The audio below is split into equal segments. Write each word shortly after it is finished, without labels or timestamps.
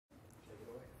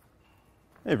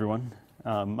Hey everyone,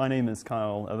 my name is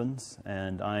Kyle Evans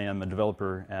and I am a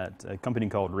developer at a company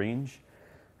called Range.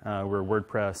 We're a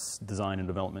WordPress design and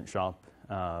development shop.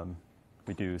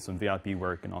 We do some VIP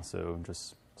work and also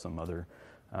just some other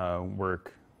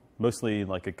work. Mostly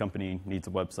like a company needs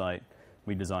a website,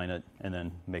 we design it and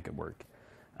then make it work.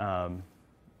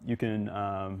 You can,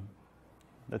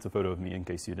 that's a photo of me in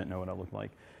case you didn't know what I look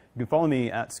like. You can follow me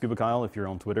at Scuba Kyle if you're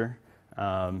on Twitter.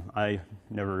 I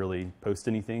never really post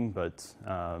anything, but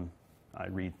I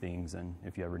read things, and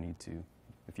if you ever need to,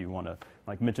 if you want to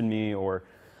like mention me, or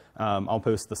I'll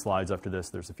post the slides after this.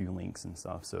 There's a few links and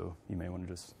stuff, so you may want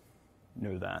to just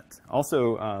know that.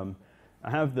 Also, I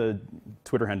have the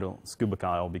Twitter handle Scuba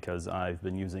Kyle because I've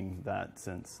been using that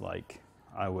since like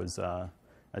I was a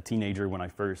teenager when I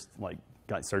first like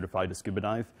got certified to scuba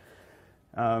dive,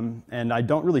 and I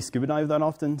don't really scuba dive that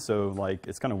often, so like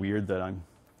it's kind of weird that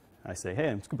I say, hey,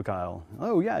 I'm Scuba Kyle.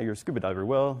 Oh yeah, you're a scuba diver.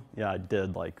 Well, yeah, I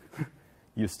did, like,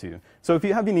 used to. So if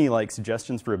you have any like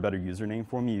suggestions for a better username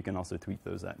for me, you can also tweet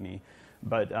those at me.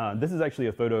 But this is actually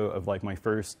a photo of like my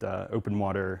first open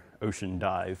water ocean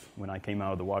dive when I came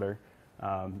out of the water.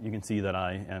 You can see that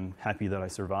I am happy that I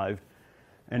survived.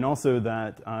 And also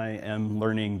that I am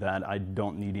learning that I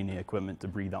don't need any equipment to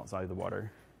breathe outside the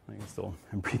water.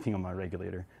 I'm breathing on my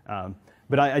regulator.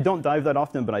 But I don't dive that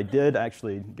often, but I did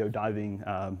actually go diving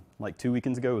like 2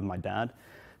 weekends ago with my dad.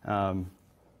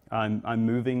 I'm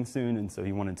moving soon, and so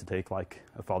he wanted to take like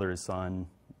a father and son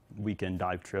weekend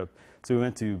dive trip. So we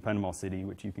went to Panama City,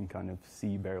 which you can kind of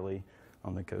see barely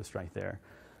on the coast right there.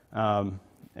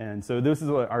 And so this is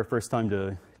our first time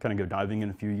to kind of go diving in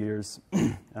a few years.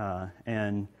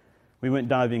 And we went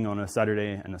diving on a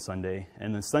Saturday and a Sunday.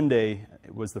 And the Sunday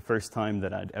was the first time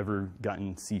that I'd ever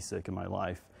gotten seasick in my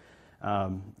life.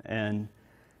 And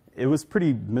it was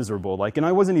pretty miserable. Like, and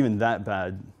I wasn't even that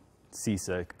bad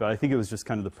seasick, but I think it was just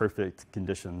kind of the perfect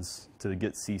conditions to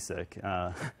get seasick.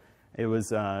 It was,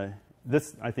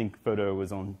 this, I think, photo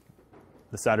was on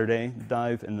the Saturday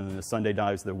dive, and then the Sunday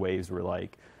dives, the waves were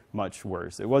like much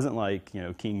worse. It wasn't like, you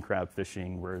know, king crab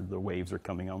fishing where the waves are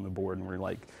coming on the board and we're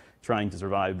like trying to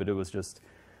survive, but it was just,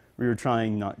 we were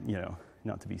trying not, you know,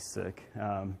 not to be sick.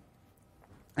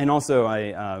 And also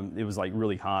it was like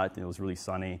really hot, and it was really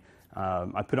sunny.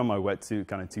 I put on my wetsuit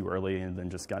kind of too early and then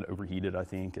just got overheated, I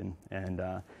think. And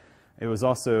it was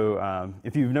also,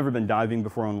 if you've never been diving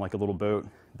before on like a little boat,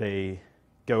 they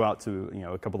go out to, you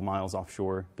know, a couple of miles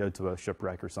offshore, go to a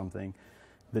shipwreck or something.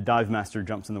 The dive master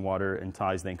jumps in the water and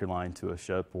ties the anchor line to a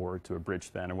ship or to a bridge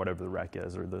span or whatever the wreck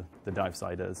is or the dive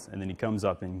site is. And then he comes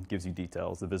up and gives you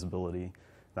details, the visibility,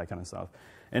 that kind of stuff.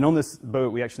 And on this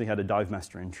boat, we actually had a dive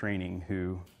master in training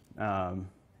who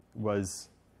was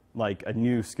like a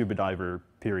new scuba diver,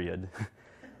 period.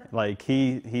 Like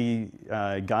he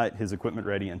got his equipment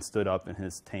ready and stood up, and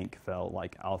his tank felt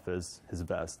like Alpha's, his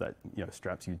vest that, you know,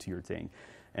 straps you to your tank.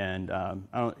 And I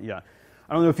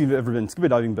don't know if you've ever been scuba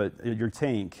diving, but your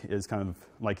tank is kind of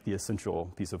like the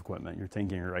essential piece of equipment, your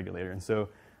tank and your regulator. And so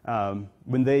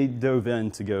when they dove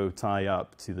in to go tie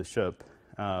up to the ship,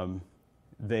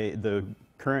 the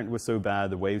current was so bad,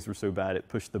 the waves were so bad, it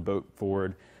pushed the boat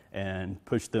forward and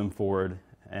pushed them forward,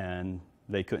 and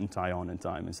they couldn't tie on in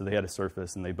time. And so they had to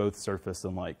surface, and they both surfaced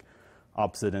on like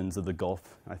opposite ends of the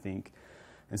Gulf, I think.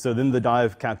 And so then the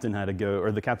dive captain had to go,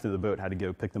 or the captain of the boat had to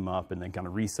go pick them up and then kind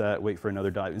of reset, wait for another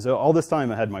dive. And so all this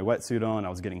time I had my wetsuit on, I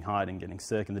was getting hot and getting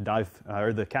sick, and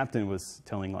the captain was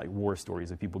telling like war stories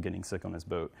of people getting sick on his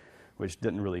boat, which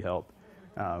didn't really help.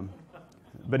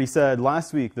 But he said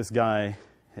last week this guy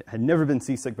had never been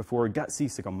seasick before, got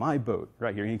seasick on my boat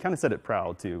right here. And he kind of said it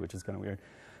proud too, which is kind of weird.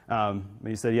 But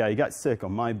he said, yeah, he got sick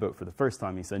on my boat for the first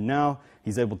time. He said now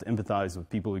he's able to empathize with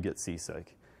people who get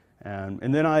seasick.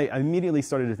 And then I immediately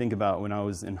started to think about when I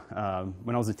was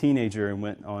a teenager and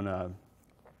went on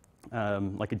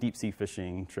like a deep sea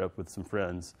fishing trip with some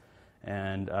friends.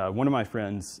 And one of my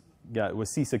friends was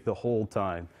seasick the whole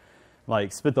time.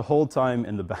 Like spent the whole time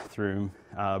in the bathroom,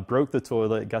 broke the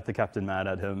toilet, got the captain mad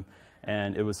at him,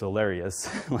 and it was hilarious.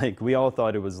 Like we all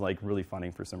thought it was like really funny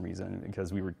for some reason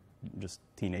because we were just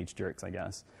teenage jerks, I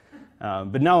guess.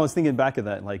 But now I was thinking back of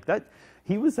that, like that,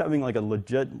 he was having like a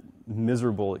legit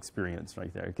miserable experience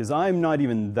right there, because I'm not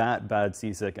even that bad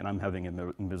seasick and I'm having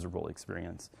a miserable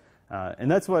experience. And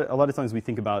that's what a lot of times we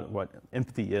think about what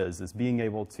empathy is being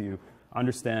able to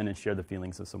understand and share the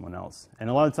feelings of someone else. And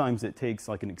a lot of times it takes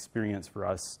like an experience for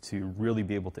us to really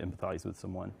be able to empathize with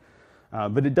someone.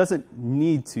 But it doesn't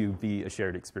need to be a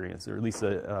shared experience, or at least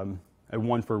a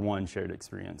one-for-one shared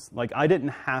experience. Like I didn't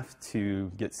have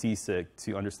to get seasick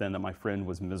to understand that my friend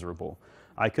was miserable.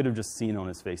 I could have just seen on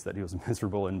his face that he was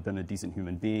miserable and been a decent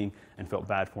human being and felt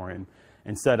bad for him.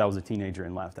 Instead, I was a teenager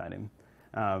and laughed at him.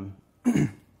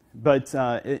 But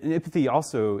empathy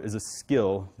also is a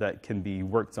skill that can be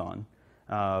worked on.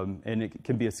 And it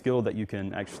can be a skill that you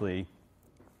can actually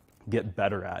get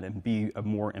better at and be a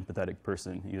more empathetic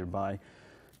person, either by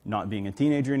not being a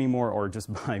teenager anymore or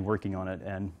just by working on it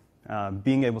and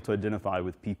being able to identify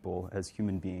with people as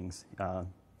human beings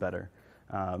better.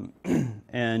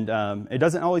 It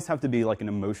doesn't always have to be like an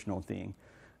emotional thing.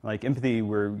 Like empathy,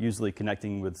 we're usually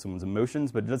connecting with someone's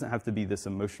emotions, but it doesn't have to be this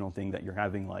emotional thing that you're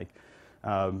having, like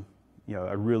a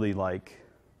really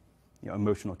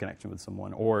emotional connection with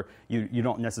someone, or you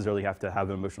don't necessarily have to have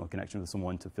an emotional connection with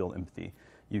someone to feel empathy.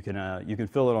 You can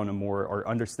feel it on a more, or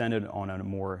understand it on a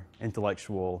more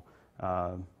intellectual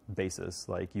basis.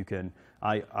 Like you can,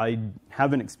 I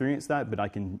haven't experienced that, but I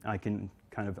can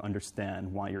kind of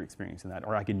understand why you're experiencing that,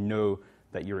 or I can know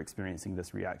that you're experiencing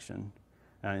this reaction,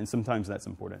 and sometimes that's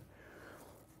important.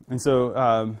 And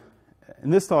so in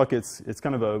this talk, it's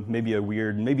kind of maybe a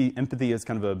weird, maybe empathy is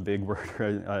kind of a big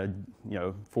word,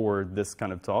 for this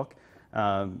kind of talk.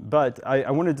 But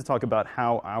I wanted to talk about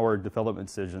how our development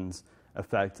decisions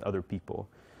affect other people.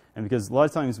 And because a lot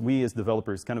of times we as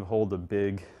developers kind of hold a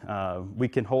big, we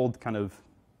can hold kind of,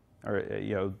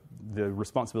 the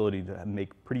responsibility to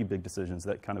make pretty big decisions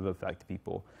that kind of affect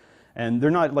people. And they're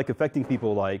not like affecting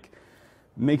people like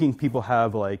making people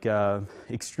have like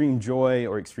extreme joy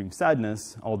or extreme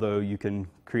sadness, although you can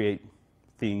create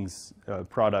things,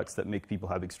 products that make people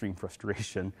have extreme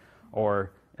frustration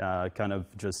or kind of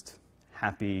just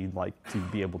happy like to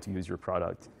be able to use your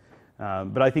product.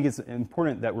 But I think it's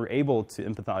important that we're able to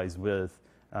empathize with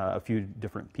a few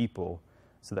different people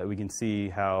so that we can see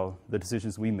how the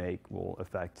decisions we make will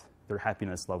affect their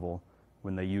happiness level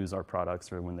when they use our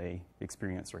products or when they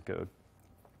experience our code.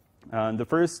 The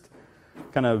first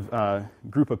kind of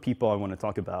group of people I want to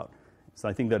talk about. So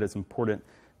I think that it's important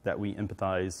that we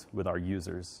empathize with our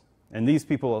users. And these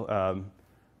people,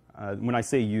 when I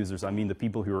say users, I mean the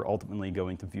people who are ultimately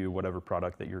going to view whatever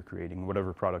product that you're creating,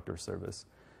 whatever product or service.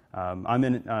 I'm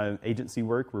in agency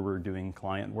work where we're doing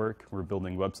client work. We're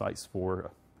building websites for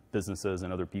businesses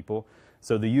and other people.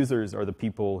 So the users are the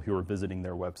people who are visiting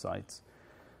their websites.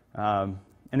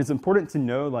 And it's important to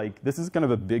know, like, this is kind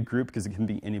of a big group because it can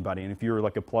be anybody. And if you're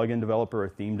like a plugin developer or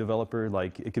theme developer,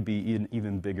 like it could be an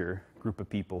even bigger group of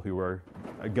people who are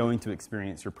going to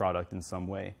experience your product in some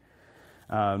way.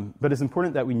 But it's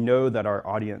important that we know that our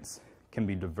audience can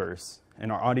be diverse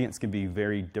and our audience can be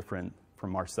very different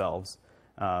from ourselves.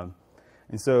 And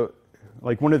so,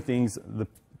 like, one of the things,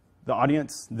 the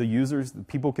audience, the users, the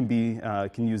people can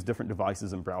use different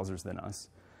devices and browsers than us.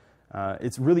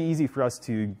 It's really easy for us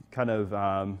to kind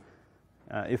of,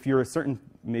 if you're a certain,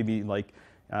 maybe like,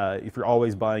 if you're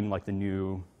always buying like a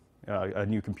new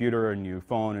computer or a new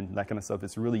phone and that kind of stuff,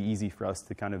 it's really easy for us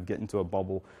to kind of get into a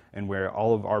bubble and where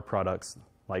all of our products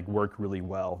like work really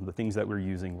well. The things that we're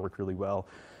using work really well.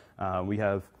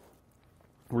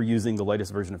 We're using the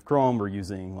latest version of Chrome. We're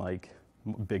using like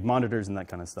big monitors and that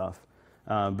kind of stuff.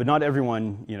 But not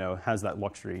everyone, has that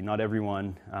luxury. Not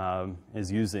everyone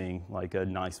is using like a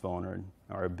nice phone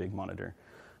or a big monitor.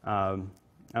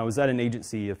 I was at an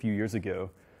agency a few years ago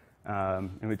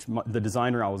in which the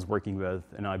designer I was working with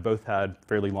and I both had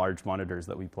fairly large monitors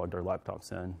that we plugged our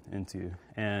laptops into.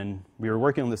 And we were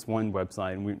working on this one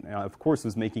website, and we, of course,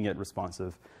 was making it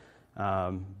responsive.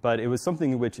 But it was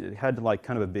something which it had like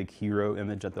kind of a big hero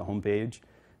image at the homepage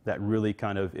that really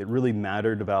it really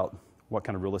mattered about what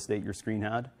kind of real estate your screen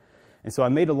had. And so I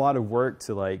made a lot of work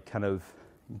to like kind of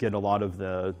get a lot of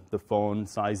the phone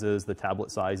sizes, the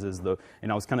tablet sizes,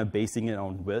 and I was kind of basing it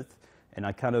on width. And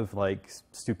I kind of like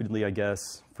stupidly, I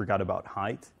guess, forgot about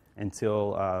height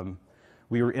until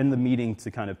we were in the meeting to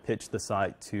kind of pitch the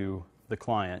site to the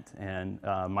client. And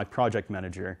my project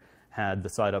manager had the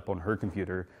site up on her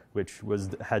computer, which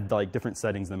had like different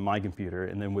settings than my computer,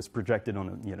 and then was projected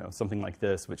on something like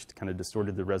this, which kind of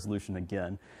distorted the resolution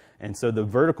again. And so the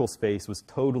vertical space was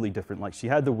totally different. Like she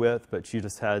had the width, but she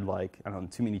just had like, I don't know,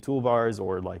 too many toolbars,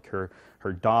 or like her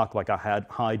dock, like I had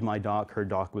hide my dock, her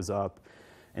dock was up.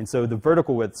 And so the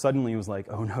vertical width suddenly was like,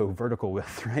 oh no, vertical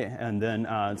width, right? And then,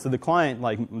 so the client,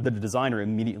 like the designer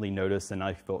immediately noticed, and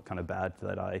I felt kind of bad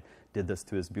that I did this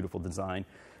to his beautiful design.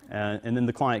 And then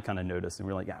the client kind of noticed, and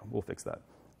we're like, yeah, we'll fix that.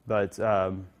 But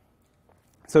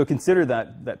so consider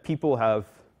that people have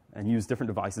and use different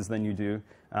devices than you do,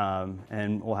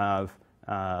 and we'll have,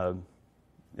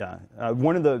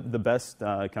 one of the best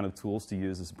kind of tools to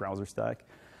use is Browser Stack,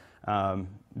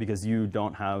 because you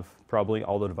don't have probably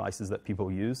all the devices that people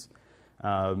use.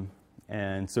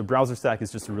 And so browser stack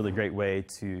is just a really great way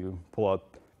to pull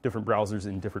up different browsers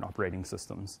in different operating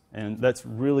systems. And that's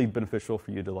really beneficial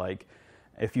for you to like,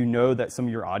 if you know that some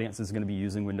of your audience is going to be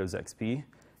using Windows XP,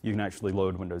 you can actually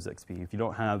load Windows XP. If you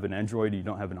don't have an Android, you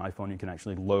don't have an iPhone, you can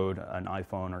actually load an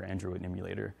iPhone or Android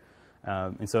emulator.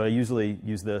 And so I usually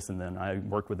use this, and then I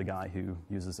work with a guy who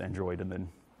uses Android, and then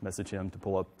message him to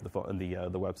pull up the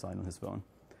website on his phone.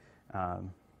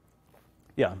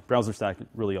 Yeah, browser stack,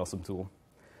 really awesome tool.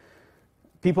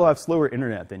 People have slower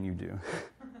internet than you do.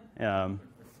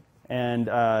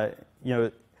 You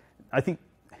know, I think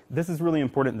this is really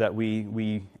important that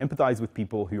we empathize with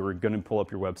people who are going to pull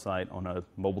up your website on a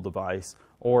mobile device,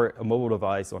 or a mobile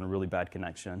device on a really bad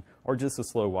connection, or just a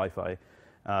slow Wi-Fi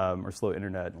or slow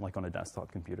internet, like on a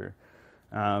desktop computer.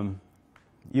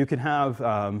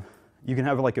 You can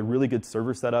have like a really good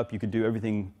server setup. You could do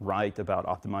everything right about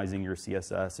optimizing your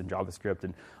CSS and JavaScript,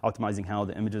 and optimizing how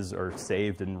the images are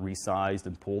saved and resized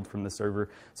and pulled from the server.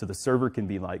 So the server can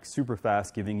be like super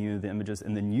fast giving you the images,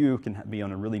 and then you can be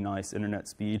on a really nice internet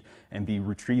speed and be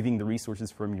retrieving the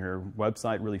resources from your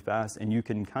website really fast. And you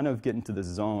can kind of get into this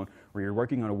zone where you're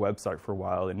working on a website for a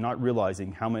while and not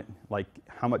realizing how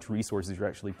much resources you're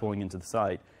actually pulling into the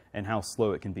site and how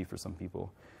slow it can be for some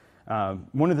people.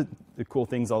 One of the cool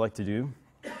things I like to do,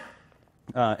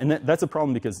 and that's a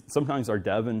problem because sometimes our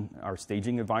dev and our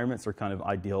staging environments are kind of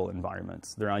ideal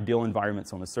environments. They're ideal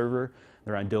environments on the server.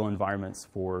 They're ideal environments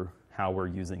for how we're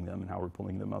using them and how we're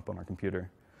pulling them up on our computer.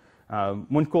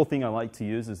 One cool thing I like to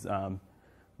use is,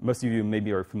 most of you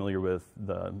maybe are familiar with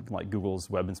like Google's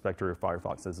Web Inspector, or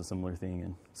Firefox does a similar thing,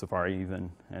 and Safari even,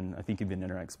 and I think even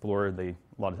Internet Explorer, they a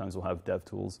lot of times will have dev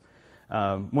tools.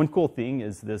 One cool thing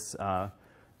is this,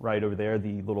 right over there,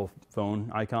 the little phone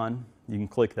icon. You can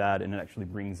click that, and it actually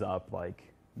brings up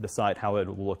like the site, how it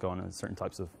will look on certain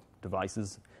types of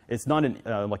devices. It's not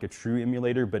like a true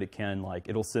emulator, but it can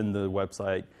it'll send the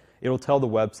website. It'll tell the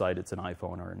website it's an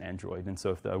iPhone or an Android. And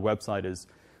so if the website is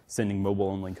sending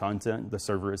mobile-only content, the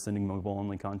server is sending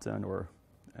mobile-only content, or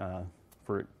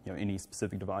for any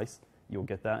specific device, you'll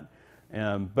get that.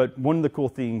 But one of the cool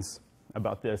things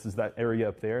about this is that area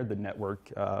up there, the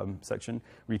network section,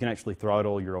 where you can actually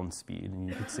throttle your own speed, and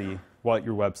you can see what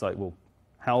your website will,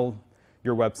 how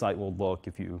your website will look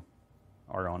if you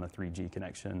are on a 3G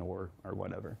connection or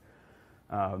whatever.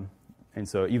 And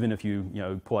so even if you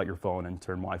pull out your phone and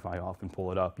turn Wi-Fi off and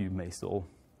pull it up, you may still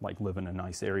live in a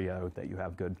nice area that you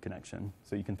have good connection.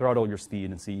 So you can throttle your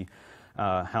speed and see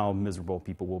how miserable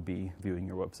people will be viewing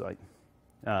your website.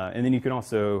 And then you can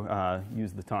also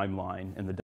use the timeline and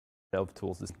the dev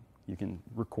tools. You can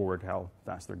record how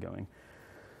fast they're going.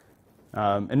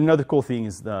 And another cool thing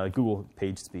is the Google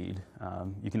page speed.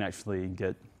 You can actually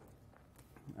get,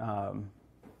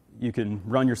 you can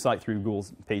run your site through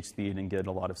Google's page speed and get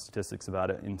a lot of statistics about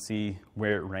it and see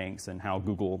where it ranks and how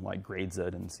Google grades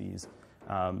it and sees.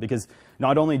 Because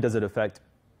not only does it affect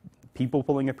people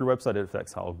pulling up your website, it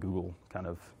affects how Google kind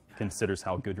of considers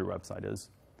how good your website is.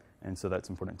 And so that's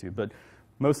important too. But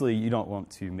mostly you don't want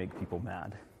to make people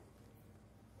mad.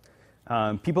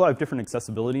 People have different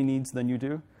accessibility needs than you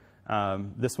do.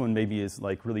 This one maybe is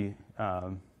really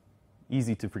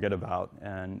easy to forget about,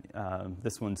 and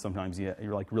this one sometimes you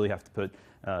really have to put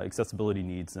accessibility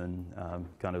needs and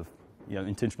kind of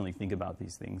intentionally think about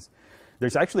these things.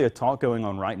 There's actually a talk going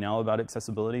on right now about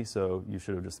accessibility, so you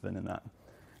should have just been in that.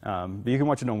 But you can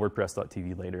watch it on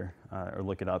WordPress.tv later or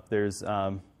look it up. There's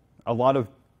a lot of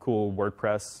cool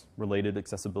WordPress related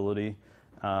accessibility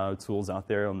tools out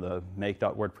there on the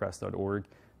make.wordpress.org.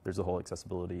 There's a whole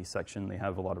accessibility section. They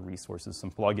have a lot of resources,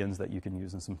 some plugins that you can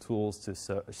use, and some tools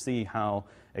to see how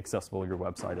accessible your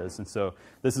website is. And so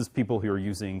this is people who are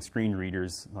using screen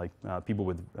readers, like people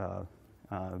with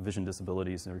vision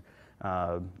disabilities or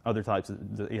other types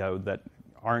of, that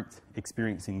aren't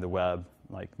experiencing the web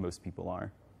like most people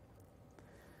are.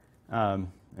 And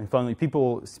finally,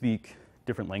 people speak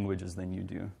different languages than you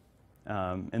do.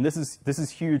 And this is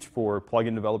huge for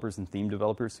plugin developers and theme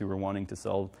developers who are wanting to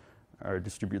sell or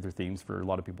distribute their themes for a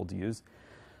lot of people to use.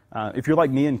 If you're like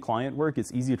me in client work,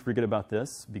 it's easy to forget about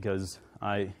this because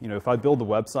if I build a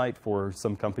website for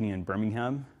some company in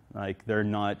Birmingham, they're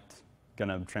not going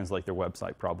to translate their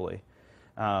website probably.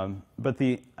 But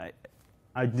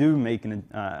I do make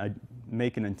I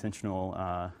make it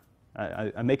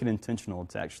intentional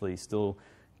to actually still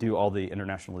do all the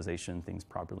internationalization things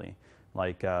properly.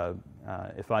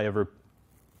 If I ever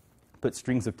put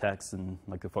strings of text in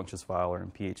the functions file or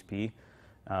in PHP,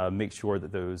 make sure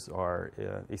that those are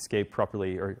escaped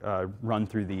properly or run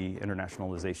through the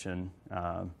internationalization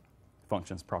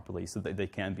functions properly so that they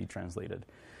can be translated.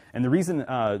 And the reason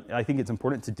I think it's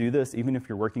important to do this, even if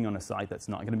you're working on a site that's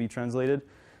not going to be translated,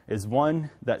 is one,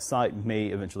 that site may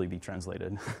eventually be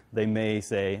translated. They may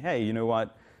say, hey, you know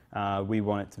what, we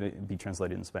want it to be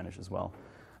translated in Spanish as well.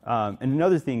 And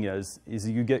another thing is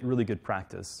you get really good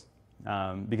practice.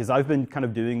 Because I've been kind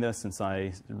of doing this since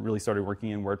I really started working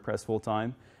in WordPress full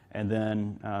time. And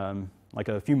then like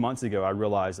a few months ago, I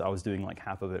realized I was doing like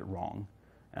half of it wrong.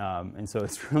 And so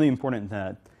it's really important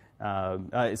that,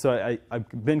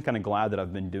 I've been kind of glad that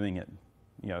I've been doing it,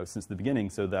 since the beginning,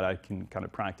 so that I can kind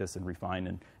of practice and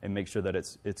refine and make sure that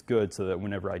it's good, so that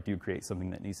whenever I do create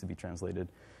something that needs to be translated,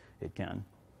 it can.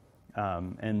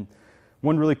 And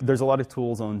there's a lot of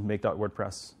tools on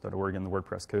make.wordpress.org and the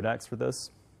WordPress Codex for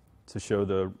this to show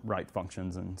the right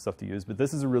functions and stuff to use. But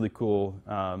this is a really cool,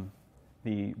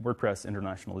 the WordPress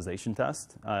internationalization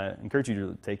test. I encourage you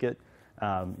to take it.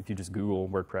 If you just Google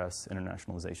WordPress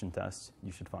internationalization test,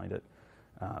 you should find it.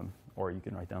 Or you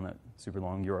can write down that super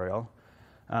long URL.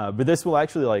 But this will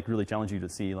actually really challenge you to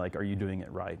see, are you doing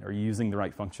it right? Are you using the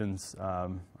right functions?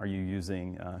 Are you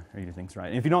doing things right?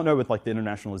 And if you don't know with the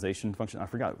internationalization function, I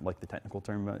forgot the technical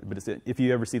term, but if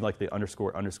you ever see the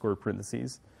underscore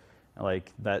parentheses,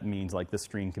 that means this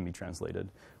string can be translated,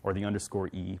 or the underscore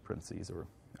E parentheses, or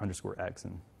underscore X,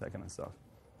 and that kind of stuff.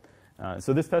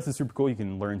 So this test is super cool. You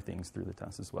can learn things through the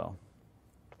test as well.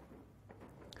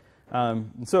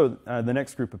 The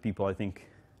next group of people I think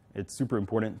it's super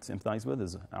important to empathize with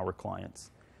is our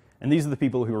clients. And these are the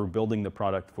people who are building the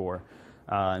product for.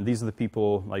 And these are the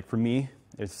people, for me,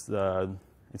 it's going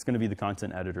to be the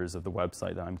content editors of the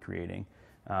website that I'm creating.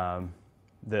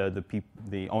 The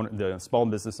small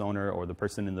business owner or the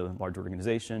person in the large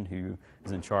organization who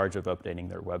is in charge of updating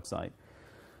their website.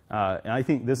 And I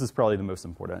think this is probably the most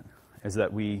important, is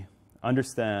that we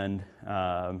understand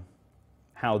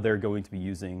how they're going to be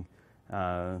using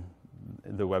the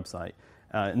website.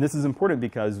 And this is important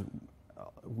because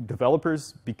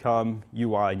developers become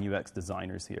UI and UX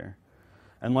designers here.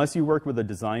 Unless you work with a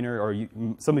designer, or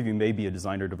some of you may be a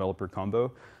designer-developer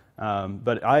combo,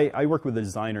 but I work with a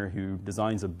designer who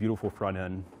designs a beautiful front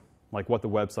end, what the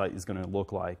website is going to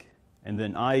look like. And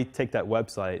then I take that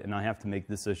website and I have to make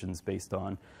decisions based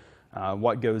on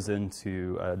what goes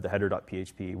into the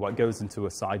header.php, what goes into a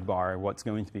sidebar, what's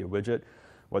going to be a widget,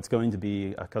 what's going to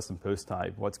be a custom post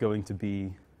type, what's going to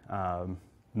be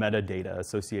metadata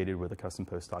associated with a custom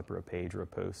post type or a page or a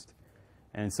post.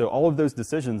 And so all of those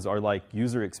decisions are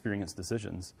user experience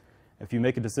decisions. If you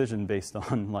make a decision based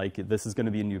on this is going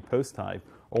to be a new post type,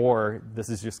 or this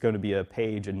is just going to be a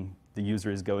page and the user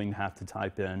is going to have to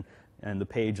type in and the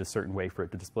page a certain way for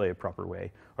it to display a proper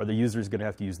way, or the user is going to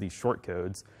have to use these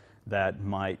shortcodes that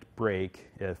might break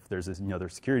if there's another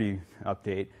security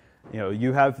update,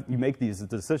 you make these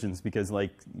decisions because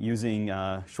using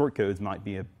shortcodes might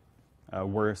be a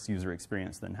worse user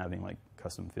experience than having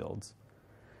custom fields.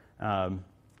 And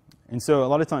so a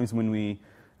lot of times when we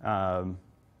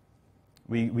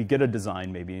get a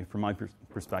design, maybe from my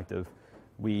perspective,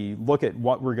 we look at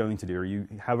what we're going to do, or you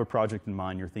have a project in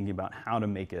mind, you're thinking about how to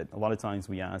make it. A lot of times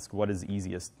we ask, what's the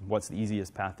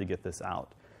easiest path to get this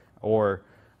out? Or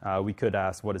we could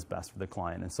ask, what is best for the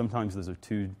client? And sometimes those are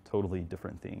two totally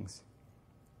different things.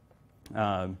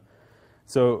 For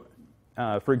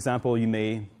example, you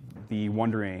may be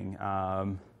wondering,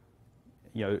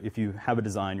 if you have a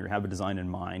design, or have a design in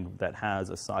mind that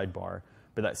has a sidebar,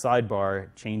 but that sidebar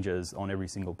changes on every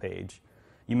single page.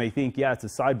 You may think, yeah, it's a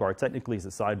sidebar. Technically, it's a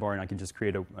sidebar, and I can just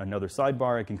create another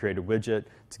sidebar. I can create a widget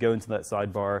to go into that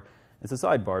sidebar. It's a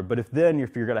sidebar. But if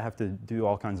you're going to have to do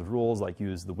all kinds of rules, like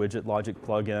use the widget logic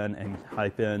plugin and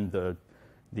type in the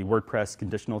WordPress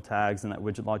conditional tags in that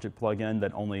widget logic plugin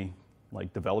that only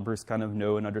developers kind of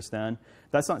know and understand,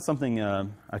 that's not something a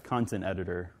content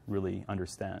editor really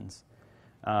understands.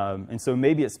 And so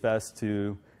maybe it's best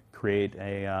to create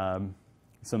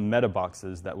some meta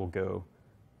boxes that will go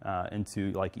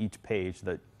into each page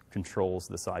that controls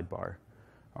the sidebar.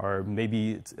 Or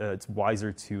maybe it's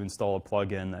wiser to install a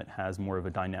plugin that has more of a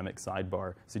dynamic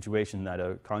sidebar situation that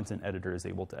a content editor is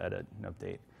able to edit and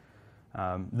update.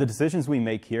 The decisions we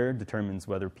make here determines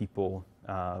whether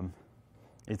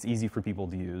it's easy for people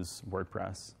to use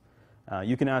WordPress.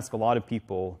 You can ask a lot of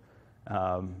people,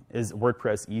 is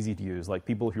WordPress easy to use?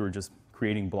 People who are just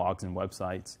creating blogs and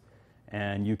websites,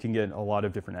 and you can get a lot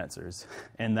of different answers.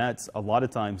 And a lot of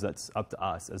times that's up to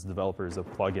us as developers of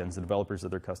plugins, the developers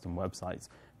of their custom websites,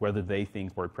 whether they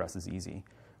think WordPress is easy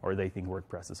or they think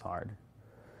WordPress is hard.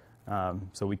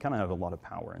 So we kind of have a lot of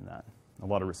power in that, a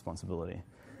lot of responsibility.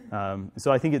 So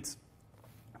I think it's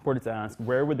important to ask,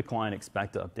 where would the client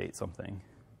expect to update something?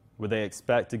 Would they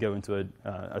expect to go into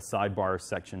a sidebar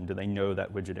section? Do they know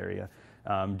that widget area?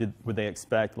 Would they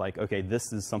expect, like, okay,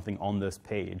 this is something on this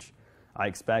page. I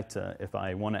expect if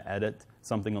I want to edit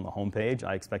something on the home page,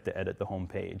 I expect to edit the home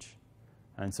page.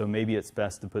 And so maybe it's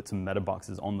best to put some meta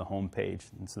boxes on the home page.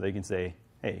 And so they can say,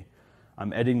 hey,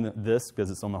 I'm editing this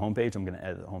because it's on the home page. I'm going to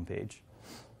edit the home page.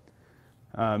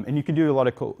 And you can do a lot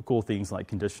of cool things like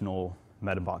conditional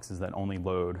meta boxes that only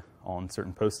load on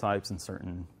certain post types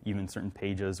and even certain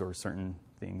pages or certain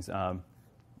things.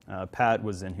 Pat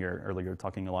was in here earlier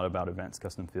talking a lot about advanced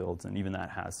custom fields, and even that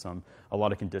has a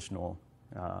lot of conditional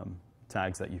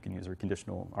tags that you can use or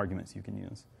conditional arguments you can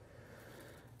use.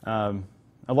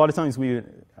 A lot of times when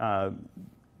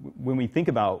we think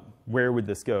about where would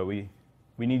this go, we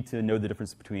need to know the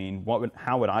difference between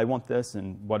how would I want this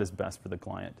and what is best for the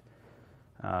client.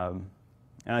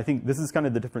 And I think this is kind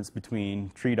of the difference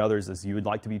between treat others as you would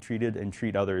like to be treated and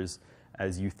treat others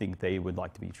as you think they would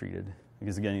like to be treated.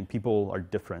 Because again, people are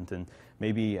different, and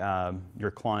maybe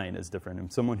your client is different.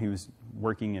 And someone who's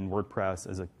working in WordPress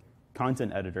as a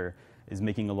content editor is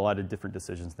making a lot of different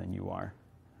decisions than you are.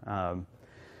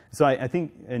 So I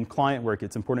think in client work,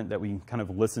 it's important that we kind of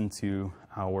listen to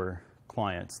our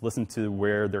clients, listen to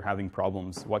where they're having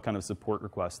problems, what kind of support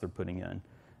requests they're putting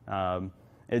in.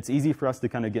 It's easy for us to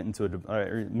kind of get into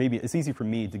or maybe it's easy for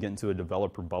me to get into a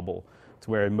developer bubble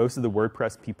to where most of the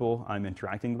WordPress people I'm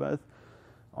interacting with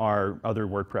are other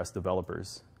WordPress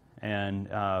developers. And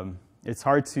it's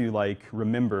hard to like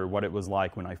remember what it was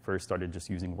like when I first started just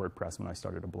using WordPress when I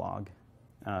started a blog.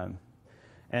 And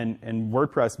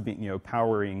WordPress being,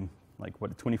 powering like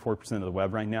 24% of the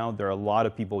web right now, there are a lot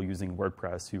of people using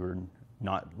WordPress who are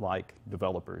not like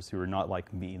developers, who are not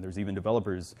like me. There's even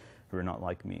developers who are not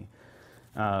like me.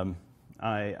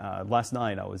 Last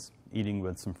night I was eating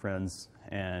with some friends,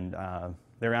 and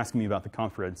they were asking me about the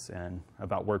conference and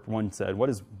about WordPress. One said, what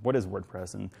is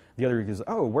WordPress? And the other goes,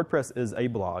 oh, WordPress is a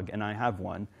blog, and I have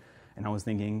one. And I was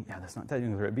thinking, yeah, that's not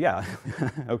technically right, but yeah,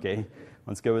 okay,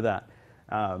 let's go with that.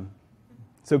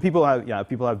 So people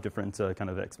have different kind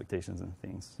of expectations and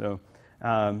things. So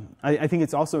I think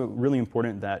it's also really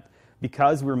important that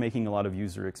because we're making a lot of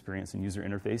user experience and user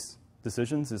interface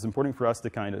decisions, it's important for us to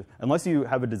kind of, unless you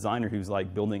have a designer who's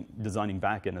like designing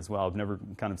backend as well, I've never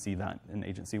kind of seen that in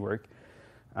agency work.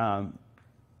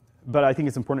 But I think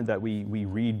it's important that we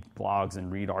read blogs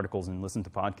and read articles and listen to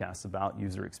podcasts about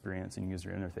user experience and user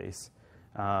interface.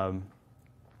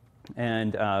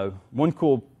 One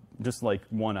cool, just like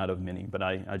one out of many, but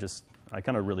I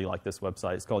kind of really like this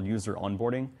website. It's called User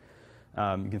Onboarding.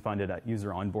 You can find it at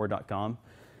useronboard.com.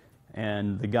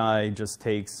 And the guy just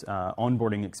takes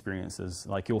onboarding experiences.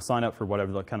 Like he'll sign up for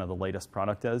whatever the kind of the latest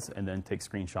product is, and then take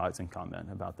screenshots and comment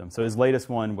about them. So his latest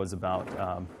one was about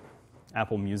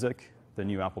Apple Music, the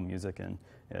new Apple Music, and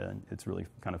it's really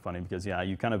kind of funny because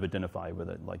you kind of identify with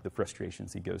it, like the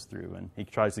frustrations he goes through, and he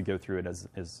tries to go through it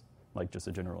as like just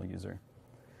a general user.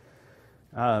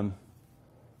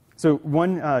 So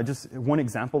just one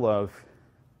example of,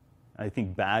 I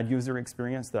think, bad user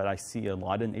experience that I see a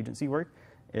lot in agency work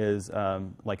is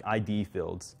like ID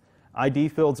fields. ID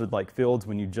fields are like fields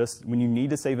when you need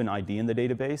to save an ID in the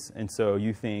database, and so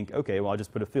you think, okay, well, I'll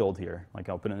just put a field here. Like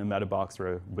I'll put it in a meta box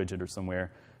or a widget or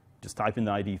somewhere. Just type in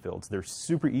the ID fields. They're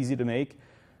super easy to make,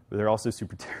 but they're also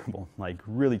super terrible, like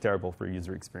really terrible for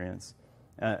user experience.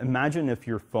 Imagine if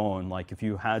your phone, like if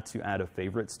you had to add a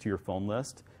favorites to your phone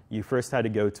list, you first had to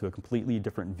go to a completely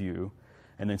different view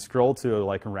and then scroll to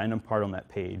like a random part on that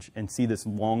page and see this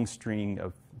long string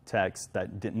of text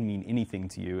that didn't mean anything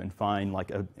to you and find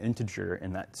like an integer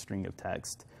in that string of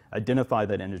text, identify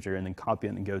that integer, and then copy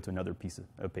it and go to another piece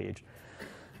of page.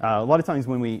 A lot of times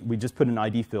when we just put an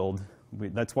ID field,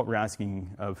 that's what we're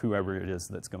asking of whoever it is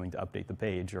that's going to update the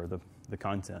page or the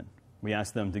content. We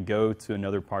ask them to go to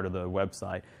another part of the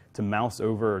website, to mouse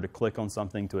over or to click on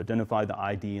something, to identify the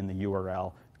ID and the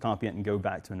URL, copy it and go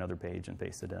back to another page and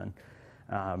paste it in.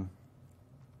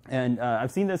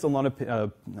 I've seen this on a lot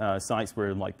of sites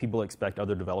where like people expect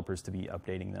other developers to be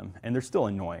updating them, and they're still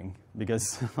annoying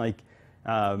because like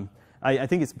I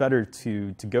think it's better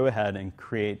to go ahead and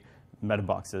create meta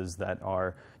boxes that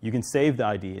are, you can save the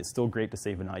ID. It's still great to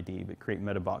save an ID, but create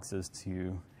meta boxes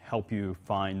to help you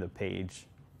find the page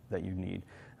that you need.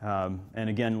 And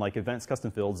again, like advanced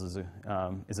custom fields is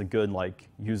a good like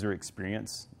user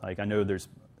experience. Like I know there's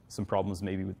some problems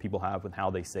maybe with people have with how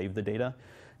they save the data,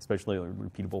 especially like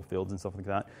repeatable fields and stuff like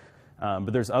that.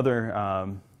 But there's other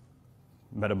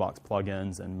MetaBox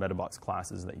plugins and MetaBox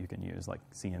classes that you can use, like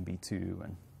CMB2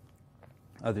 and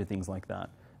other things like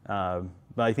that.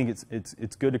 But I think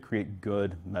it's good to create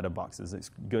good meta boxes. It's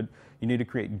good. You need to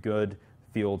create good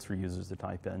fields for users to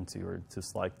type into or to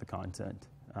select the content.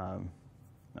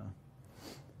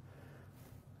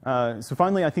 So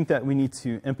finally, I think that we need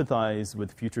to empathize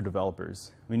with future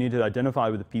developers. We need to identify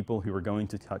with the people who are going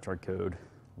to touch our code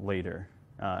later,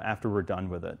 after we're done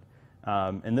with it.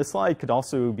 And this slide could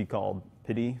also be called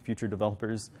Pity Future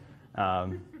Developers.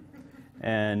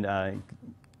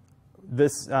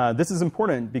 This is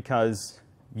important because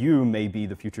you may be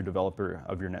the future developer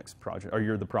of your next project, or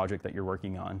you're the project that you're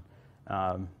working on.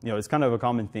 It's kind of a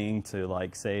common thing to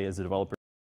say as a developer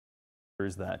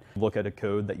that look at a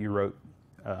code that you wrote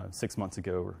 6 months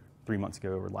ago or 3 months ago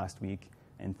or last week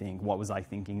and think, what was I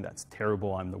thinking? That's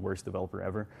terrible. I'm the worst developer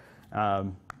ever.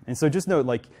 And so just note,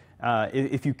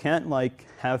 if you can't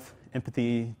have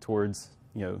empathy towards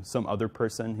some other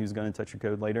person who's going to touch your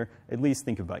code later, at least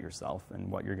think about yourself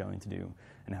and what you're going to do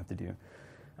and have to do.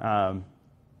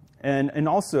 And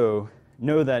also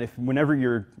know that whenever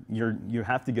you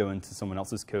have to go into someone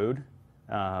else's code,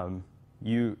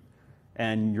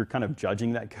 and you're kind of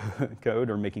judging that code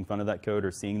or making fun of that code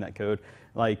or seeing that code,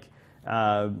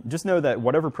 just know that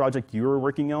whatever project you are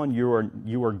working on,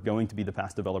 you are going to be the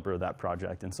past developer of that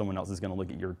project, and someone else is going to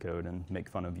look at your code and make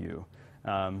fun of you.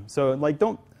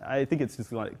 I think it's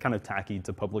just kind of tacky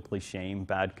to publicly shame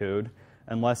bad code,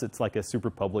 unless it's a super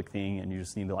public thing and you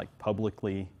just need to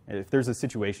publicly, if there's a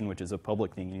situation which is a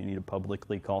public thing, you need to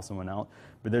publicly call someone out.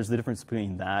 But there's the difference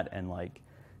between that and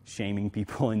shaming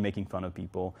people and making fun of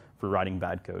people for writing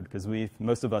bad code, because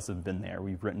most of us have been there.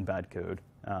 We've written bad code.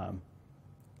 And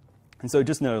so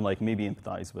just know, maybe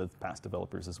empathize with past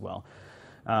developers as well.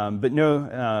 But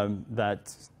know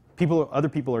that other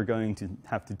people are going to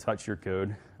have to touch your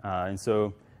code. And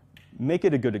so make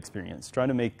it a good experience. Try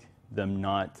to make them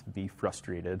not be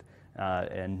frustrated,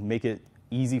 and make it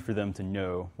easy for them to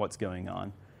know what's going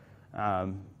on.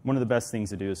 One of the best things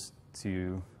to do is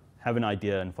to have an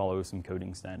idea and follow some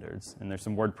coding standards. And there's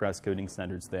some WordPress coding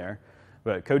standards there.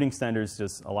 But coding standards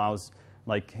just allows,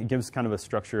 it gives kind of a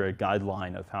structure, a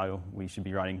guideline of how we should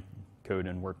be writing code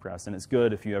in WordPress. And it's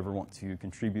good if you ever want to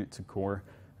contribute to core,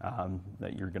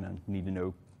 that you're going to need to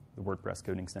know the WordPress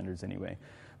coding standards anyway.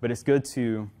 But it's good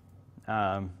to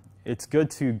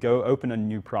go open a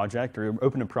new project or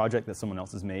open a project that someone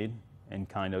else has made and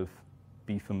kind of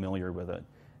be familiar with it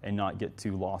and not get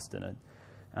too lost in it.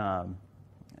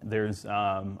 There's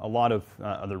a lot of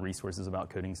other resources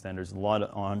about coding standards, a lot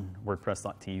on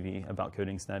WordPress.tv about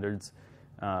coding standards.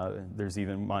 There's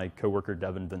even my coworker,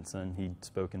 Devin Vinson. He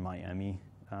spoke in Miami,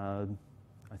 I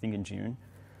think in June.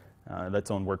 That's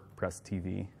on WordPress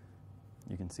TV,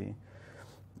 you can see.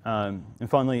 And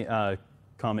finally,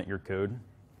 comment your code.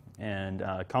 And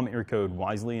comment your code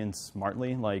wisely and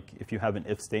smartly. If you have an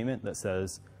if statement that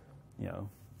says,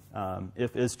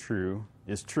 if is true,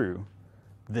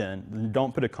 then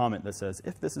don't put a comment that says,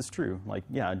 if this is true.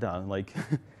 Yeah, duh.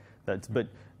 But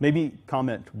maybe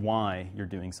comment why you're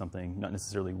doing something, not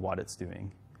necessarily what it's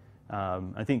doing.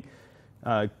 I think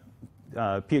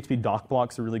PHP doc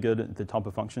blocks are really good at the top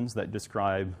of functions that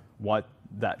describe what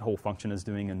that whole function is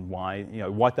doing and why,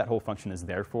 what that whole function is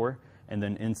there for. And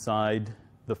then inside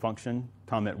the function,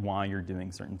 comment why you're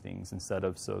doing certain things instead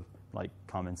of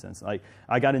common sense.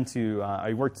 I got into,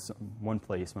 I worked one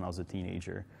place when I was a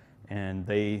teenager, and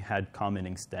they had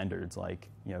commenting standards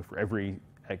for every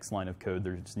X line of code,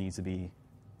 there just needs to be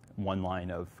one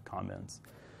line of comments.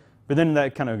 But then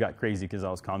that kind of got crazy because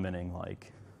I was commenting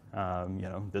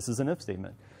this is an if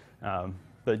statement.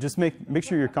 But just make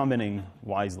sure you're commenting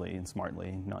wisely and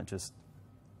smartly, not just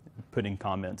putting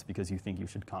comments because you think you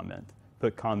should comment.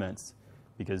 Put comments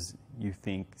because you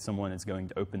think someone is going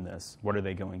to open this. What are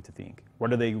they going to think?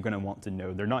 What are they going to want to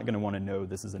know? They're not going to want to know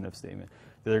this is an if statement.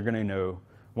 They're going to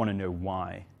want to know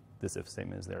why this if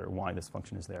statement is there, why this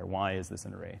function is there, why is this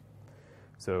an array.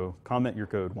 So comment your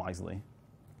code wisely.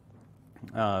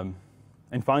 And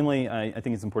finally, I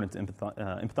think it's important to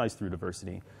empathize through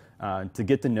diversity, to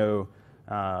get to know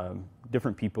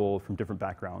different people from different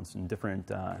backgrounds and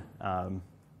different,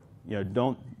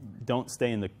 don't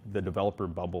stay in the developer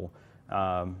bubble.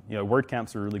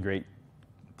 WordCamps are a really great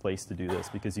place to do this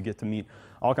because you get to meet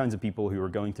all kinds of people who are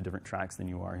going to different tracks than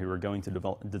you are, who are going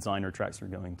to designer tracks, who are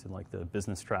going to the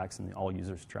business tracks and the all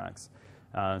users tracks.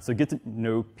 So get to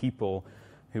know people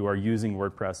who are using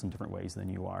WordPress in different ways than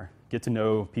you are. Get to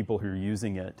know people who are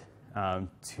using it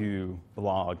to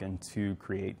blog and to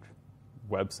create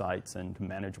websites and to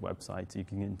manage websites. You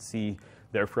can see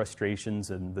their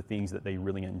frustrations and the things that they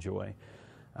really enjoy.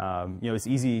 It's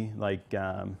easy,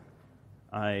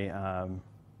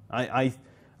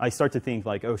 I start to think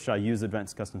oh, should I use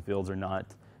advanced custom fields or not?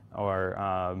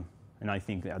 Or And I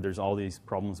think that there's all these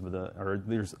problems with it, or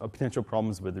there's potential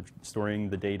problems with storing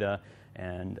the data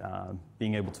and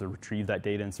being able to retrieve that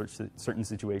data in certain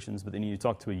situations. But then you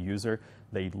talk to a user,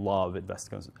 they love advanced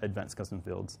custom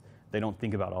fields. They don't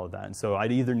think about all of that. And so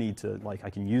I'd either need to, like, I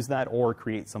can use that or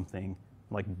create something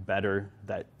like better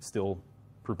that still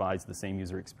provides the same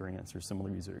user experience or similar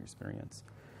user experience.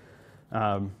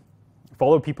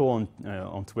 Follow people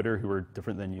on Twitter who are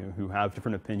different than you, who have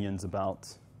different opinions about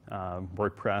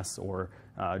WordPress or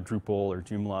Drupal or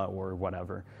Joomla or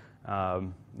whatever.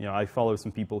 I follow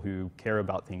some people who care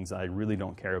about things I really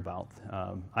don't care about.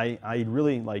 I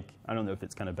really like, I don't know if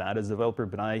it's kind of bad as a developer,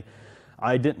 but I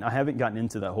haven't gotten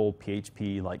into that whole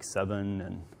PHP like 7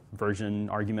 and version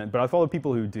argument, but I follow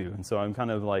people who do, and so I'm kind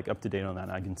of like up to date on that.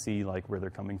 I can see like where they're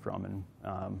coming from and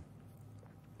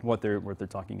what they're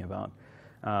talking about,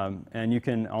 and you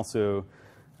can also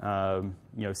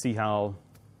see how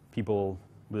people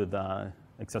with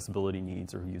accessibility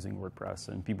needs are using WordPress,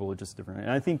 and people are just different.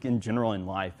 And I think in general in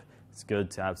life, it's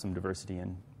good to have some diversity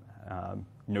and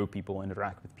know people,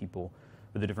 interact with people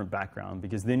with a different background,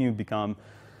 because then you become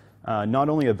not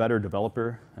only a better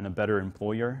developer and a better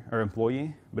employer or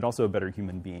employee, but also a better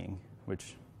human being,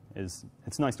 which is,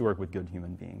 it's nice to work with good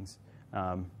human beings.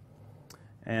 So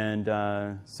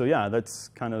yeah, that's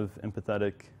kind of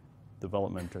empathetic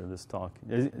development or this talk.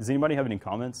 Does anybody have any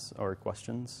comments or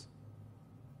questions?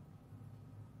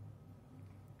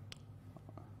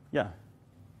 Yeah.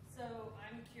 So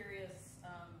I'm curious,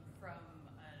 from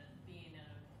being an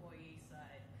employee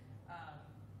side,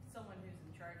 someone who's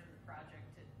in charge of the project,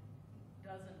 it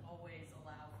doesn't always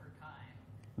allow for time.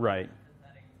 Right.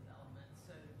 Empathetic development.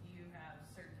 So do you have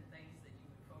certain things that you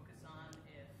would focus on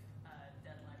if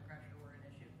deadline pressure were an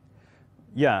issue?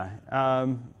 Yeah.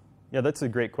 Yeah, that's a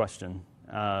great question.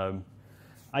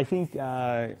 I think,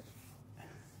 I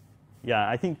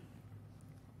think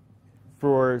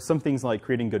for some things like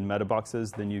creating good meta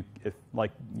boxes, then if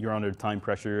like you're under time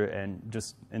pressure, and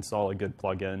just install a good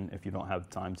plugin if you don't have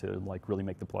time to like really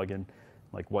make the plugin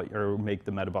like or make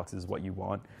the meta boxes what you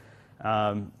want.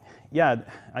 Yeah,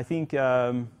 I think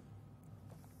yeah,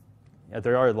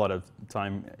 there are a lot of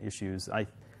time issues. I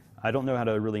don't know how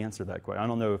to really answer that question. I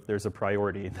don't know if there's a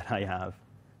priority that I have.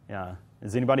 Yeah.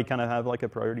 Does anybody kind of have like a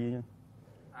priority?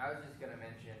 I was just going to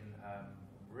mention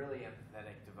really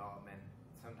empathetic development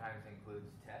sometimes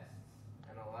includes tests.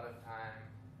 And a lot of time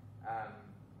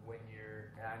when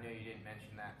you're, and I know you didn't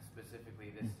mention that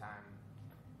specifically this time,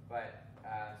 but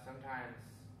sometimes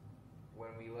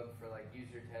when we look for like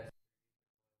user tests,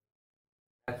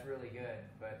 that's really good,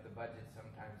 but the budgets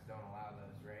sometimes don't allow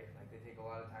those, right? Like they take a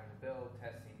lot of time to build,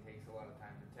 testing takes a lot of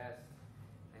time to test,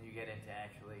 and you get into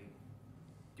actually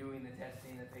doing the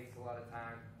testing that takes a lot of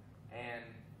time, and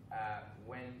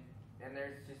and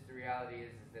there's just the reality is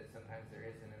that sometimes there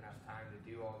isn't enough time to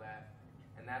do all that,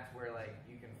 and that's where like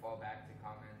you can fall back to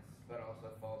comments, but also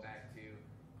fall back to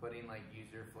putting like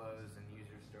user flows and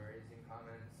user stories in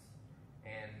comments,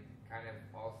 and kind of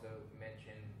also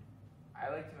mention. I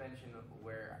like to mention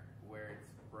where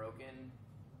it's broken,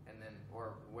 and then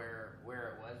or where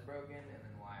it was broken, and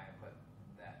then why I put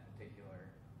that particular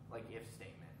like if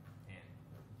statement in.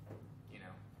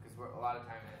 Because a lot of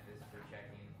time if is for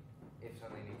checking if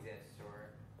something exists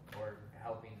or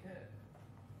helping to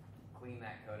clean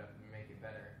that code up and make it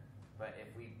better. But if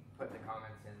we put the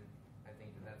comments in, I think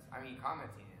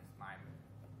commenting is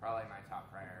probably my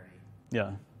top priority.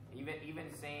 Yeah.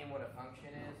 Even saying what a function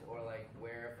is, or like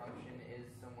where a function is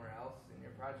somewhere else in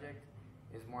your project,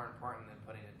 is more important than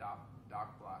putting a doc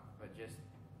block. But just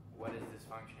what does this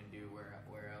function do? Where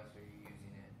else are you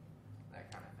using it? That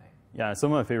kind of thing. Yeah,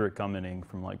 some of my favorite commenting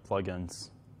from like plugins,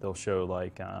 they'll show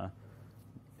like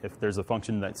if there's a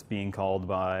function that's being called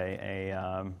by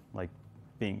a like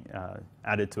being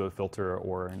added to a filter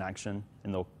or an action,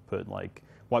 and they'll put like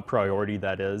what priority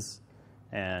that is.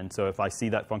 And so if I see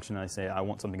that function and I say I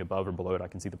want something above or below it, I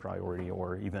can see the priority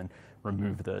or even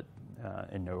remove that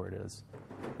and know where it is.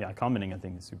 Yeah, commenting I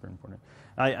think is super important.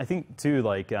 I think too,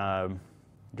 like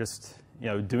just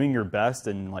doing your best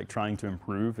and like trying to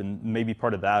improve, and maybe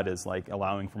part of that is like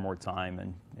allowing for more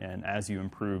time, and as you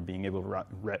improve, being able to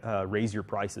raise your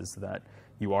prices so that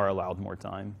you are allowed more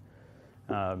time,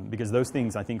 because those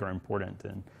things I think are important.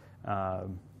 And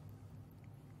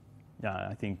yeah,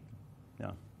 I think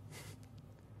yeah.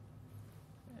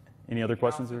 Any other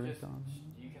questions? You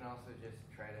can also just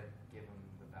try to give them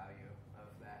the value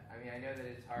of that. I mean, I know that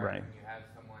it's hard right. when you have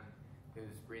someone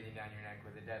who's breathing down your neck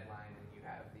with a deadline and you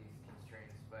have these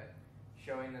constraints, but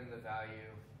showing them the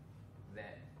value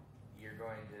that they're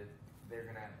going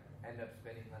to end up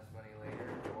spending less money later,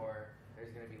 or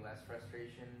there's going to be less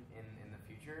frustration in the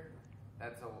future,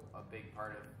 that's a big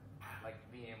part of like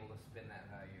being able to spin that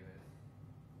value is,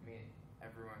 I mean,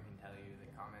 everyone can tell you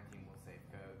that commenting will save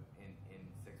code in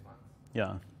 6 months.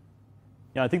 Yeah.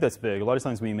 Yeah, I think that's big. A lot of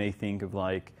times we may think of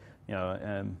like, you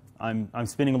know, I'm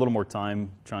spending a little more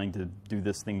time trying to do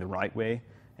this thing the right way,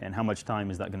 and how much time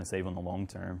is that going to save on the long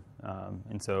term?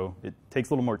 And so it takes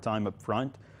a little more time up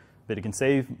front, but it can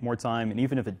save more time. And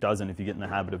even if it doesn't, if you get in the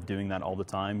habit of doing that all the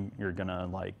time, you're going to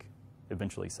like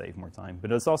eventually save more time.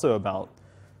 But it's also about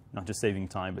not just saving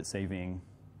time, but saving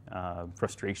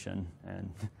frustration.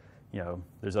 And you know,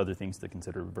 there's other things to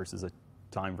consider versus a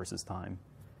time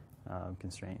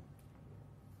constraint.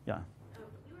 Yeah.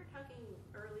 You were talking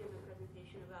early in the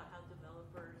presentation about how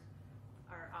developers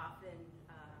are often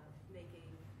making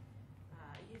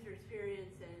user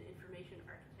experience and information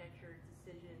architecture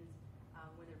decisions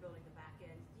when they're building the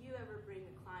backend. Do you ever bring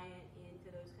the client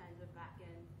into those kinds of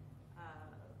backend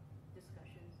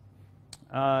discussions?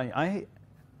 I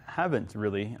haven't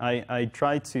really. I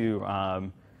try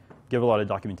to give a lot of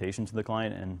documentation to the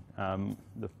client, and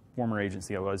the former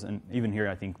agency I was, and even here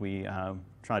I think we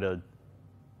try to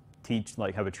teach,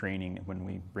 like have a training when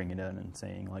we bring it in and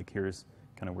saying like, here's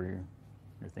kind of where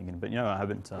you're thinking. But I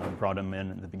haven't brought them in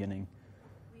at the beginning.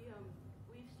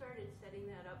 We've started setting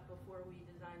that up before we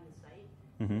design the site,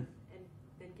 Mm-hmm. and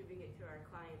then giving it to our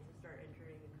clients to start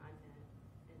entering the content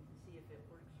and see if it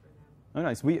works for them. Oh,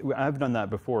 nice. I've done that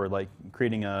before, like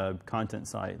creating a content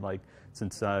site, like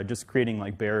since just creating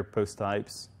like bare post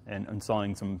types and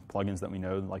installing some plugins that we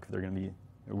know, like if they're going to be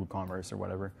WooCommerce or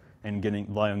whatever, and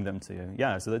allowing them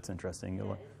to, so that's interesting.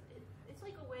 Yeah, it's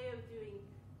like a way of doing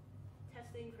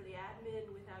testing for the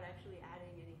admin without actually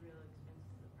adding any real expense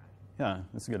to the project. Yeah,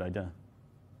 that's a good idea.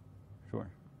 Sure.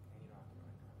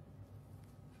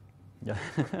 Yeah.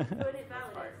 But it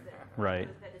validates them. Right.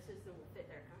 That the system will fit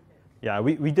their content. Yeah,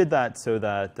 we did that so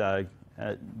that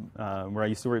where I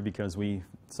used to work, because we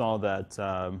saw that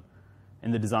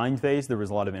in the design phase there was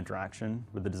a lot of interaction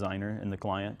with the designer and the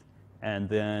client, and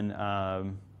then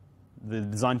the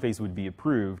design phase would be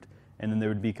approved, and then there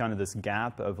would be kind of this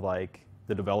gap of like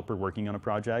the developer working on a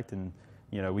project, and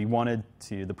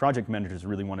the project managers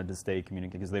really wanted to stay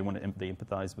communicated because they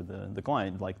empathize with the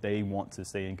client, like they want to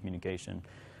stay in communication.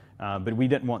 But we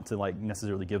didn't want to like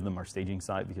necessarily give them our staging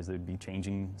site because they would be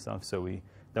changing stuff. So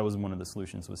that was one of the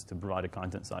solutions, was to provide a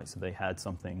content site so they had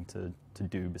something to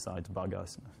do besides bug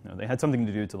us. They had something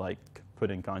to do to like put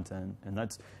in content, and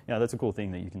that's a cool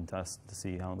thing that you can test to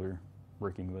see how they're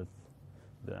working with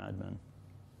the admin.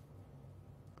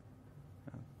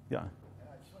 Yeah.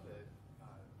 I just wanted to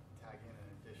tag in an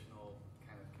additional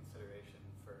kind of consideration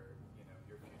for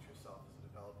your future self as a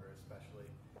developer, especially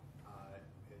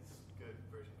is good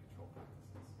version control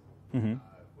practices, Mm-hmm.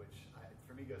 which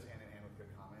for me goes hand in hand with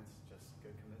good comments. Just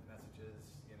good commit messages,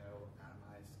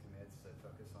 atomized commits that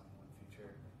focus on one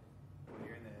feature. When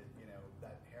you're in the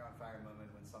that hair on fire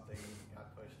moment when something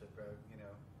got pushed that broke, you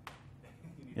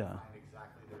need to find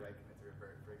exactly the right commit to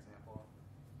revert, for example.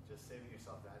 Just saving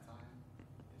yourself that time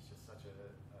is just such a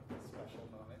special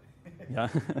moment. Yeah.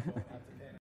 You won't have to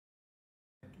panic.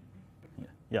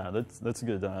 Yeah, that's a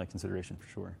good consideration for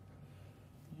sure.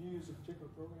 Do you use a particular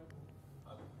program?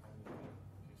 I'm going to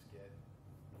use Git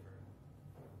for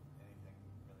anything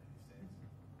really these days.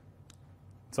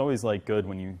 It's always like good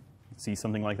when you see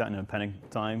something like that in a panic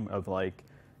time of like,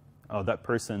 oh, that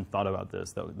person thought about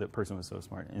this. That person was so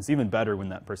smart. And it's even better when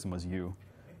that person was you.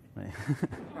 Right?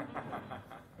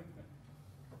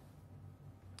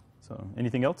 So,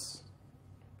 anything else?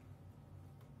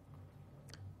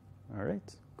 All right,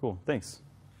 cool. Thanks.